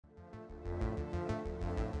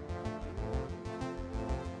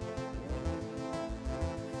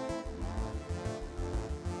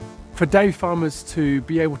For dairy farmers to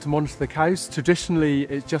be able to monitor the cows, traditionally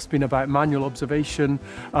it's just been about manual observation.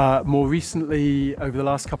 More recently, over the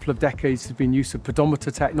last couple of decades, there's been use of pedometer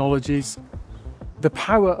technologies. The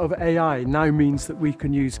power of AI now means that we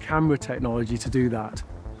can use camera technology to do that.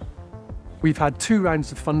 We've had 2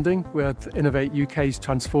 rounds of funding with Innovate UK's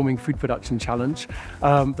Transforming Food Production Challenge.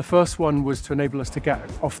 The first one was to enable us to get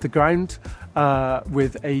off the ground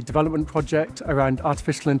with a development project around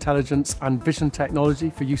artificial intelligence and vision technology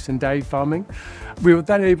for use in dairy farming. We were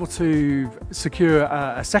then able to secure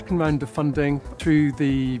a second round of funding through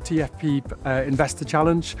the TFP Investor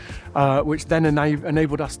Challenge, which then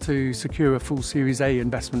enabled us to secure a full Series A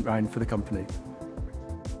investment round for the company.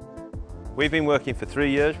 We've been working for 3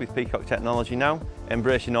 years with Peacock technology now,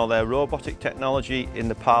 embracing all their robotic technology in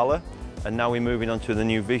the parlour, and now we're moving on to the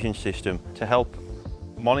new vision system to help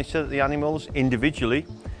monitor the animals individually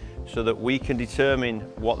so that we can determine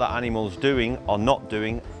what that animal's doing or not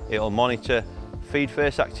doing. It'll monitor feed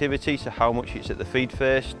face activity, so how much it's at the feed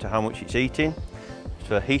face, to how much it's eating,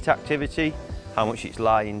 for heat activity, how much it's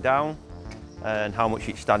lying down, and how much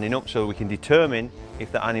it's standing up, so we can determine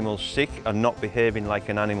if the animal's sick and not behaving like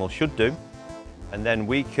an animal should do. And then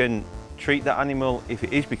we can treat that animal if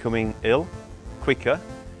it is becoming ill quicker,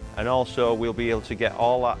 and also we'll be able to get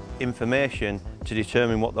all that information to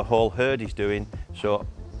determine what the whole herd is doing, so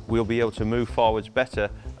we'll be able to move forwards better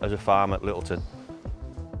as a farm at Littleton.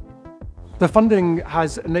 The funding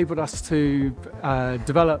has enabled us to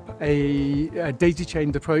develop a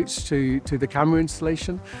daisy-chained approach to the camera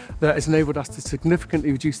installation that has enabled us to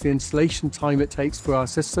significantly reduce the installation time it takes for our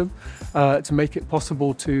system to make it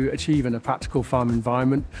possible to achieve in a practical farm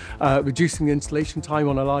environment, reducing the installation time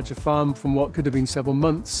on a larger farm from what could have been several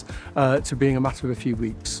months to being a matter of a few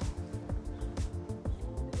weeks.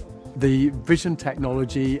 The vision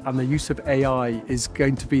technology and the use of AI is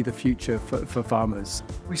going to be the future for farmers.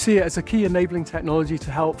 We see it as a key enabling technology to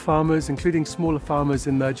help farmers, including smaller farmers,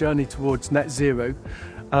 in their journey towards net zero.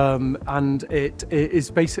 And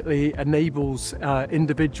it basically enables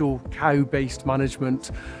individual cow-based management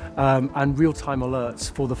and real-time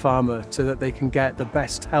alerts for the farmer so that they can get the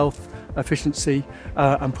best health, efficiency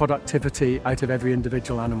and productivity out of every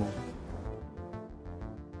individual animal.